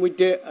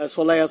ইতিমধ্যে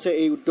চলাই আছে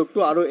এই উদ্যোগটো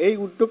আৰু এই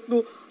উদ্যোগটো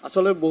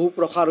আচলতে বহু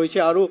প্ৰসাৰ হৈছে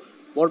আৰু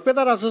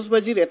বৰপেটাৰ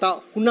আতচবাজিৰ এটা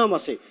সুনাম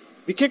আছে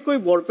বিশেষকৈ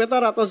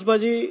বৰপেটাৰ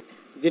আতচবাজি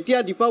যেতিয়া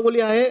দীপাৱলী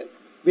আহে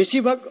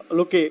বেছিভাগ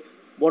লোকে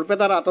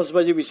বৰপেটাৰ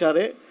আতচবাজি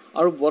বিচাৰে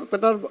আৰু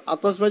বৰপেটাৰ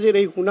আতচবাজিৰ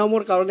এই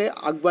সুনামৰ কাৰণে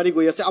আগবাঢ়ি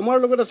গৈ আছে আমাৰ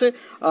লগত আছে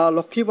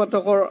লক্ষী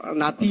পাঠকৰ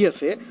নাতি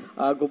আছে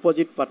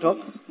গোপজিত পাঠক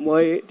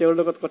মই তেওঁৰ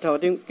লগত কথা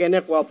পাতিম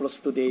কেনেকুৱা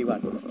প্ৰস্তুতি এইবাৰ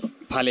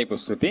ভালেই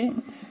প্ৰস্তুতি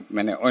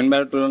মানে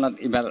অইনবাৰৰ তুলনাত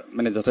এইবাৰ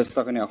মানে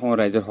যথেষ্টখিনি অসমৰ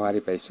ৰাইজৰ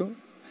সঁহাৰি পাইছোঁ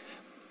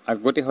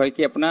আগতে হয়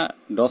কি আপোনাৰ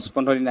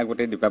 10-15 দিন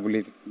আগতে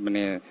দীপাৱলীত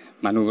মানে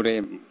মানুহবোৰে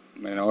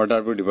মানে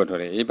অৰ্ডাৰবোৰ দিব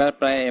ধৰে এইবাৰ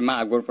প্ৰায় এমাহ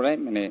আগৰ পৰাই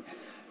মানে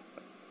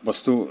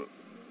বস্তু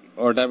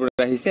অৰ্ডাৰবোৰ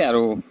আহিছে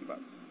আৰু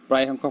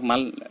প্ৰায় সংখ্যক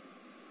মাল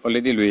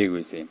অলৰেডি লৈয়ে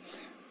গৈছে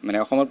মানে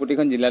অসমৰ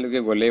প্ৰতিখন জিলালৈকে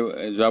গ'লে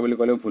যোৱা বুলি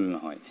ক'লেও ভুল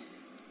নহয়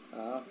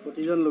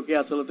প্ৰতিজন লোকে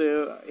আচলতে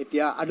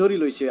এতিয়া আদৰি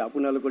লৈছে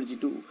আপোনালোকৰ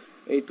যিটো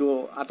এইটো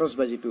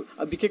আতচবাজিটো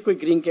বিশেষকৈ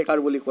গ্ৰীণ কেকাৰ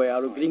বুলি কয়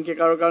আৰু গ্ৰীণ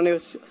কেকাৰৰ কাৰণে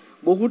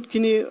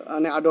বহুতখিনি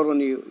মানে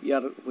আদৰণি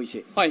ইয়াৰ হৈছে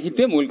হয়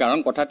সেইটোৱে মূল কাৰণ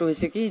কথাটো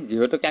হৈছে কি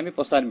যিহেতুকে আমি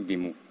প্ৰচাৰ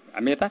বিমুখ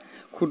আমি এটা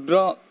ক্ষুদ্ৰ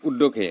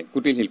উদ্যোগহে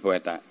কুটিল শিল্প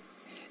এটা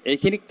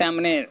এইখিনিক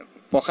তাৰমানে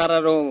প্ৰসাৰ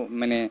আৰু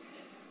মানে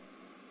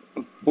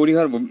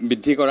পৰিসৰ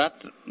বৃদ্ধি কৰাত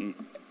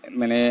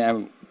মানে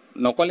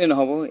নকলে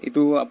নহ'ব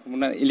এইটো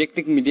আপোনাৰ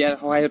ইলেক্ট্ৰিক মিডিয়াৰ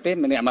সহায়তে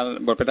মানে আমাৰ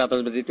বৰপেটা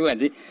আতচবাজিটো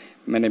আজি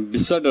মানে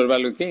বিশ্ব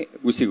দৰবাৰলৈকে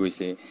গুচি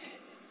গৈছে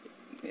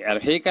আৰু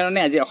সেইকাৰণে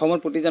আজি অসমৰ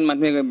প্ৰতিজন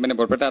মানুহে মানে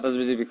বৰপেটা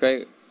আতচবাজিৰ বিষয়ে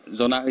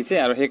জনা হৈছে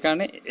আৰু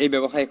সেইকাৰণে এই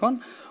ব্যৱসায়খন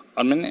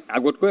মানে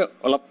আগতকৈ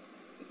অলপ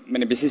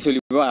মানে বেছি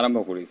চলিব আৰম্ভ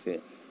কৰিছে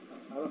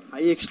আৰু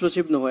হাই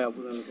এক্সক্লুসিভ নহয়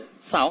আপোনালোকে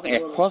চাওক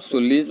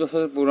 140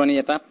 বছৰ পুৰণি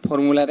এটা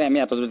ফৰ্মুলাৰে আমি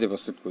আতচবাজি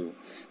প্ৰস্তুত কৰোঁ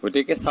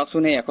গতিকে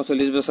চাওকচোন এই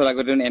 140 বছৰ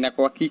আগতে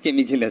এনেকুৱা কি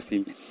কেমিকেল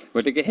আছিল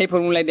গতিকে সেই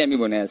ফৰ্মুলাই দি আমি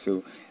বনাই আছোঁ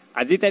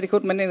আজি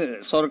তাৰিখত মানে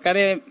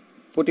চৰকাৰে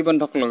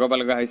প্ৰতিবন্ধক লগাব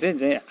লগা হৈছে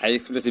যে হাই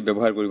এক্সক্লুসিভ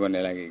ব্যৱহাৰ কৰিব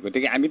নালাগে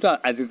গতিকে আমিতো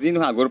আজি যি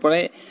নহয় আগৰ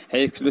পৰাই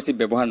হাই এক্সক্লুসিভ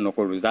ব্যৱহাৰ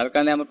নকৰোঁ যাৰ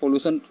কাৰণে আমাৰ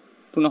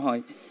পলিউশ্যনটো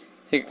নহয়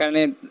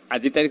সেইকাৰণে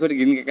আজি তাৰিখত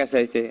গ্ৰীণ কেকাৰ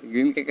চাইছে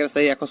গ্ৰীণ কেকাৰ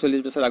চাই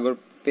 140 বছৰ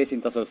আগতে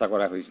চিন্তা চৰ্চা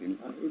কৰা হৈছিল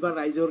এইবাৰ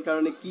ৰাইজৰ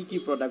কাৰণে কি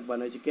প্ৰডাক্ট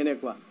বনাইছে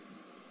কেনেকুৱা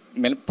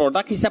মানে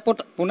প্ৰডাক্ট হিচাপত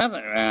আপোনাৰ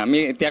আমি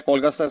এতিয়া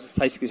কলগছৰ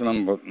চাইজ কিছুমান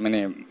মানে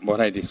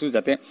বঢ়াই দিছোঁ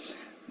যাতে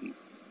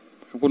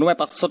কোনোবাই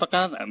 500 টকা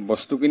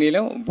বস্তু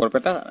কিনিলেও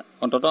বৰপেটা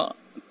অন্ততঃ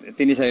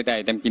 3-4টা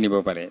আইটেম কিনিব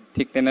পাৰে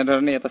ঠিক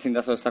তেনেধৰণে এটা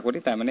চিন্তা চৰ্চা কৰি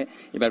তাৰমানে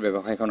এইবাৰ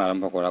ব্যৱসায়খন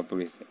আৰম্ভ কৰা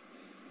পৰিছে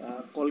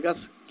কলগছ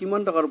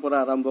কিমান টকাৰ পৰা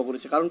আৰম্ভ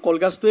কৰিছে কাৰণ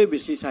কলগছটোৱে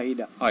বেছি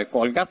চাহিদা হয়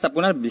কলগছ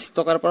আপোনাৰ 20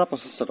 টকাৰ পৰা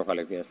 2500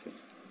 টকালৈকে আছে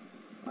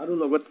আৰু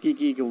লগত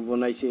কি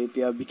বনাইছে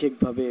এতিয়া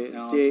বিশেষভাৱে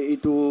যে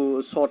এইটো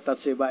শৰ্ট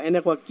আছে বা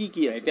এনেকুৱা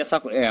কি আছে এতিয়া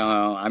চাওক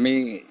আমি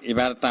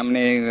এবাৰ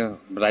তাৰমানে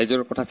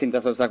ৰাইজৰ কথা চিন্তা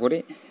চৰ্চা কৰি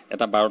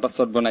এটা 12টা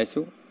শৰ্ট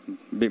বনাইছোঁ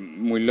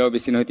মূল্য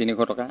বেছি নহয়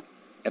 300 টকা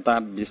এটা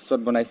 20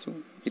 শৰ্ট বনাইছোঁ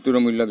ইটোৰ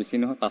মূল্য বেছি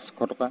নহয়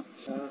 500 টকা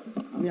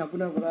আমি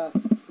আপোনাৰ পৰা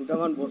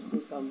দুটামান বস্তু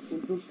চাম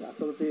কিন্তু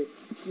আচলতে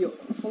কি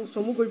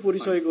চমুকৈ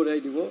পৰিচয় কৰাই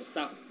দিব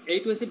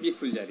এইটো হৈছে বিফ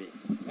ফুলজাৰি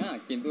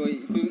কিন্তু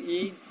এইটো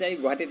এই চাই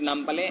গুৱাহাটীত নাম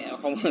পালে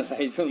অসমৰ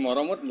ৰাইজৰ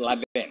মৰমত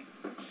লাডেন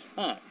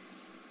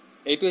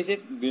এইটো হৈছে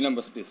 2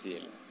 নম্বৰ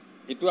স্পেচিয়েল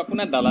এইটো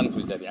আপোনাৰ দালান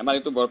ফুলজাৰি আমাৰ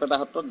এইটো বৰপেটা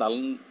সত্ৰত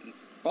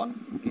দালানখন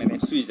মানে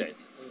চুই যায়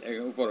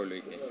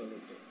ওপৰলৈকে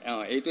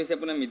এইটো হৈছে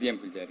আপোনাৰ মিডিয়াম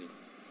ফুলজাৰি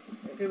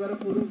একেবাৰে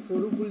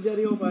সৰু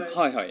ফুলজাৰিও পায়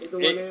হয় হয়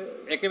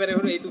একেবাৰে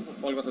সৰু এইটো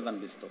কলগছৰ দাম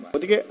 20 টকা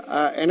গতিকে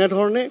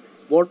এনেধৰণে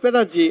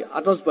বৰপেটা যি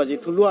আতচবাজি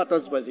থলুৱা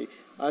আতচবাজি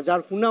যাৰ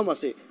সুনাম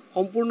আছে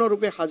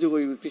সম্পূৰ্ণৰূপে সাজু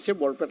হৈ উঠিছে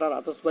বৰপেটাৰ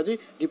আতচবাজি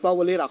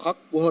দীপাৱলীৰ আকাশ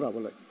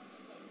পোহৰাবলৈ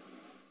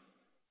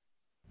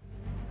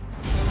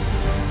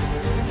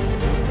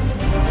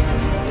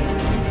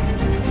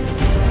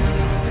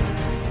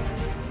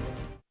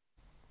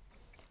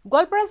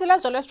গোৱালপাৰা জিলাৰ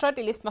জলেশ্বৰত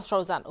ইলিছ মাছৰ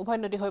উজান উভয়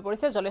নদী হৈ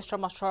পৰিছে জলেশ্বৰ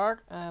মাছৰ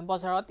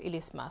বজাৰত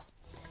ইলিছ মাছ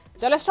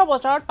জলেশ্বৰ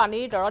বজাৰত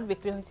পানীৰ দৰত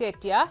বিক্ৰী হৈছে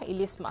এতিয়া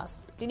ইলিছ মাছ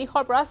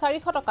 300 পৰা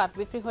 400 টকাত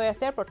বিক্ৰী হৈ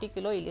আছে প্ৰতি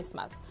কিলো ইলিছ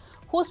মাছ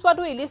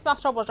সুস্বাদু ইলিছ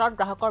মাছৰ বজাৰত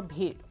গ্ৰাহকৰ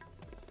ভিৰ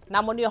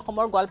নামনি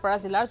অসমৰ গোৱালপাৰা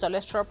জিলাৰ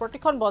জলেশ্বৰৰ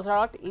প্ৰতিখন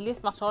বজাৰত ইলিছ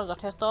মাছৰ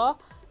যথেষ্ট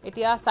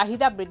এতিয়া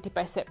চাহিদা বৃদ্ধি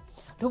পাইছে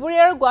ধুবুৰী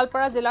আৰু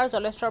গোৱালপাৰা জিলাৰ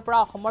জলেষ্টৰৰ পৰা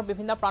অসমৰ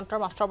বিভিন্ন প্ৰান্তৰ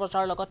মাছৰ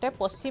বজাৰৰ লগতে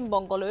পশ্চিম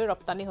বংগলৈ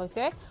ৰপ্তানি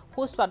হৈছে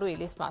সুস্বাদু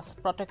ইলিছ মাছ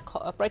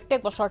প্ৰত্যেক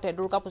বছৰতে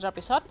দুৰ্গা পূজাৰ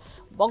পিছত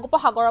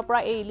বংগোপসাগৰৰ পৰা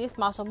এই ইলিছ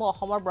মাছসমূহ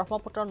অসমৰ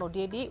ব্ৰহ্মপুত্ৰ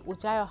নদীয়েদি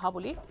উজাই অহা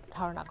বুলি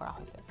ধাৰণা কৰা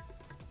হৈছে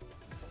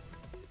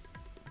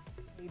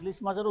ইলিছ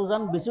মাছৰ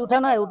ওজন বেছি উঠা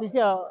নাই উঠিছে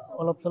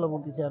অলপ চলপ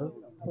উঠিছে আৰু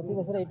প্ৰতি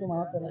বছৰে এইটো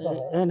মাহত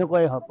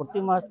এনেকুৱাই হয় প্ৰতি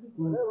মাছ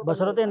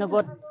বছৰতে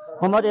এনেকুৱা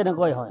সময়ত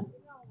এনেকুৱাই হয়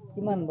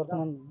কিমান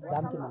বৰ্তমান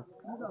দাম কিমান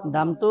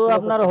দামটো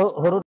আপোনাৰ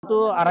সৰুটো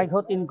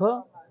 250 300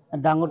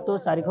 ডাঙৰটো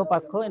 400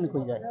 500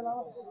 এনেকৈ যায়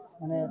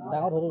মানে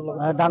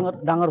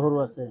ডাঙৰ সৰু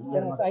আছে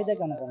চাহিদা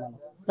কেনেকুৱা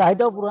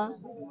চাহিদাও পুৰা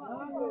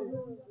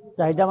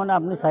চাহিদা মানে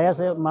আপুনি চাই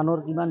আছে মানুহৰ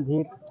কিমান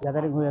ভিৰ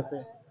গ্যাদাৰিং হৈ আছে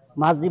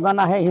মাছ যিমান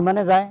আহে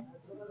সিমানে যায়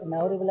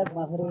নাৱৰীবিলাক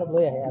মাছমৰীয়াবিলাক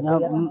লৈ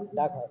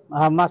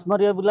আহে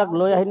মাছমৰীয়াবিলাক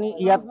লৈ আহিনি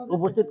ইয়াত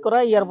উপস্থিত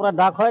কৰাই ইয়াৰ পৰা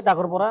ডাক হয়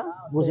ডাকৰ পৰা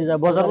গুচি যায়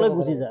বজাৰলৈ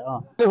গুচি যায়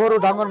সৰু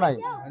ডাঙৰ নাই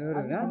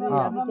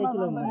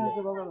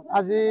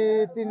আজি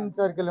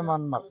 3-4 কিলো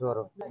মান মাৰছো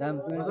আৰু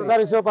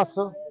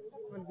 400-500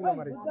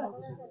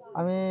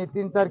 আমি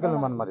 3-4 কিলো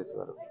মান মাৰিছো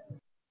আৰু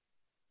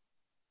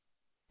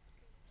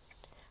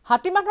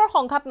হাতী মানুহৰ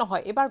সংঘাত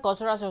নহয় এবাৰ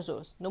গজৰাজৰ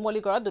যুঁজ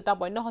নুমলীগড়ত দুটা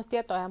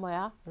বন্যহস্তীয়ে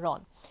তয়াময়া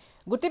ৰণ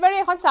গুটিবাৰী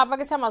এখন চাহ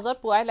বাগিচাৰ মাজত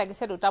পুৱাই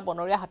লাগিছে দুটা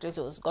বনৰীয়া হাতীৰ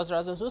যুঁজ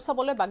গজৰাজৰ যুঁজ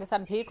চাবলৈ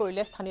বাগিচাত ভিৰ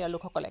কৰিলে স্থানীয়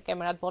লোকসকলে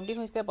কেমেৰাত বন্দী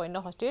হৈছে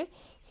বন্যহস্তীৰ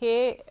সেই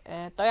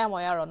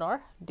তয়াময়া ৰণৰ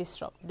দৃশ্য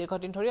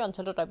দীৰ্ঘদিন ধৰি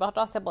অঞ্চলটোত অব্যাহত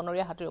আছে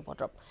বনৰীয়া হাতীৰ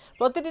উপদ্ৰৱ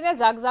প্ৰতিদিনে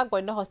জাক জাক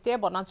বন্যহস্তীয়ে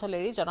বনাঞ্চল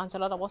এৰি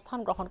জনাঞ্চলত অৱস্থান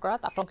গ্ৰহণ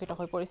কৰাত আতংকিত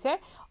হৈ পৰিছে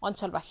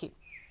অঞ্চলবাসী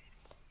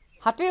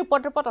হাতীৰ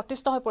উপদ্ৰৱত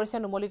অতিষ্ঠ হৈ পৰিছে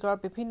নুমলীগড়ৰ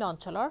বিভিন্ন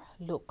অঞ্চলৰ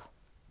লোক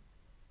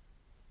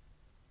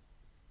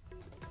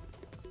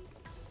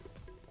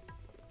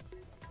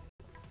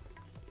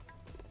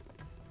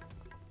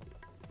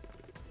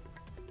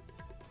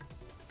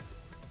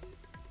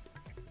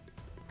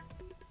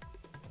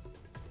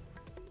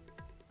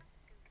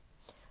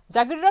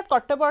জাগিৰোডত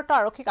কৰ্তব্যৰত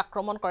আৰক্ষীক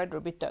আক্ৰমণ কৰে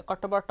দুৰ্বৃত্তই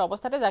কৰ্তব্যৰত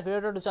অৱস্থাতে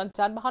জাগিৰোডৰ দুজন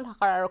যান-বাহন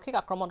শাখাৰ আৰক্ষীক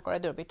আক্ৰমণ কৰে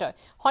দুৰ্বৃত্তই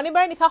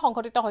শনিবাৰে নিশা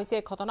সংঘটিত হৈছে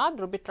এই ঘটনা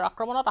দুৰ্বৃত্তৰ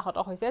আক্ৰমণত আহত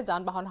হৈছে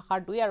যান-বাহন শাখাৰ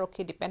 2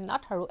 আৰক্ষী দীপেন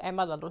নাথ আৰু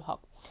এমাদাদুল হক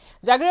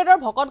জাগিৰোডৰ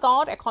ভকত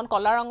গাঁৱত এখন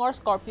কলা ৰঙৰ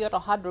স্কৰপিঅত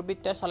অহা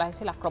দুৰ্বৃত্তই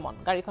চলাইছিল আক্ৰমণ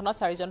গাড়ীখনত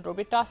 4জন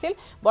দুৰ্বৃত্ত আছিল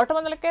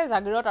বৰ্তমানলৈকে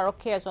জাগিৰোড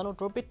আৰক্ষীয়ে এজনো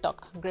দুৰ্বৃত্তক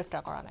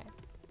গ্ৰেফতাৰ কৰা নাই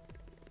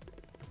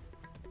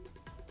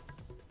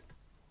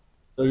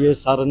तो ये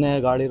सर ने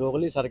गाड़ी रोक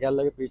ली सर क्या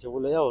लगे पीछे को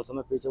ले जाओ तो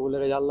मैं पीछे को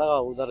लेके जाने लगा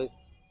उधर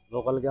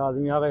लोकल के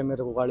आदमी आ गए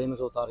मेरे को गाड़ी में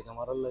से उतार के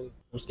मारने लगे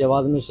उसके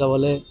बाद मुझसे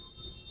बोले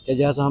कि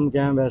जैसा हम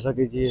कहें वैसा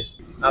कीजिए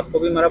आपको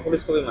भी मारा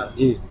पुलिस को भी मारा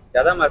जी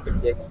ज्यादा मारपीट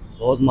किया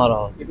बहुत मारा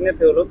कितने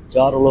थे वो लोग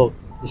 4 लोग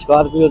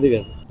स्कॉर्पियो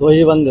दिखे 2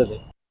 ही बंदे थे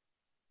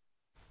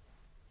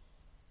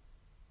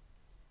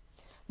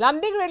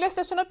লামডিং ৰেলৱে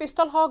ষ্টেচনত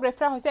পিস্তল সহ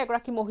গ্ৰেফতাৰ হৈছে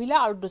এগৰাকী মহিলা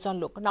আৰু দুজন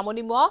লোক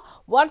নামনিমুৱা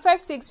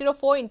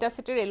 15604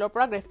 ইণ্টাৰচিটি ৰেলৰ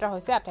পৰা গ্ৰেফতাৰ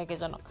হৈছে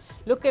আটাইকেইজনক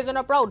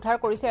লোককেইজনৰ পৰা উদ্ধাৰ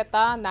কৰিছে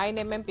এটা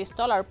 9mm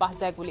পিস্তল আৰু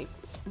 5 জাই গুলী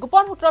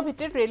গোপন সূত্ৰৰ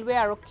ভিত্তিত ৰেলৱে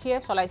আৰক্ষীয়ে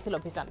চলাইছিল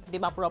অভিযান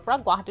ডিমাপুৰৰ পৰা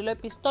গুৱাহাটীলৈ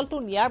পিস্তলটো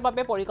নিয়াৰ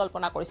বাবে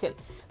পৰিকল্পনা কৰিছিল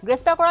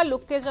গ্ৰেফতাৰ কৰা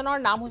লোককেইজনৰ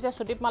নাম হৈছে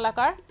সুদীপ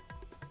মালাকাৰ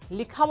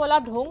লিখামলা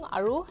ঢুং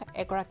আৰু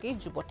এগৰাকী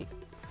যুৱতী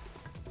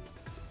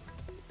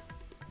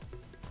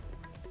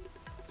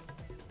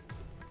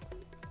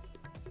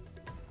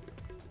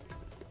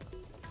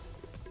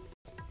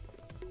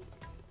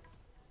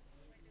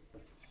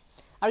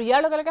আৰু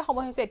ইয়াৰ লগে লগে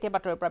সময় হৈছে এতিয়া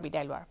বাতৰিৰ পৰা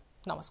বিদায় লোৱাৰ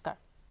নমস্কাৰ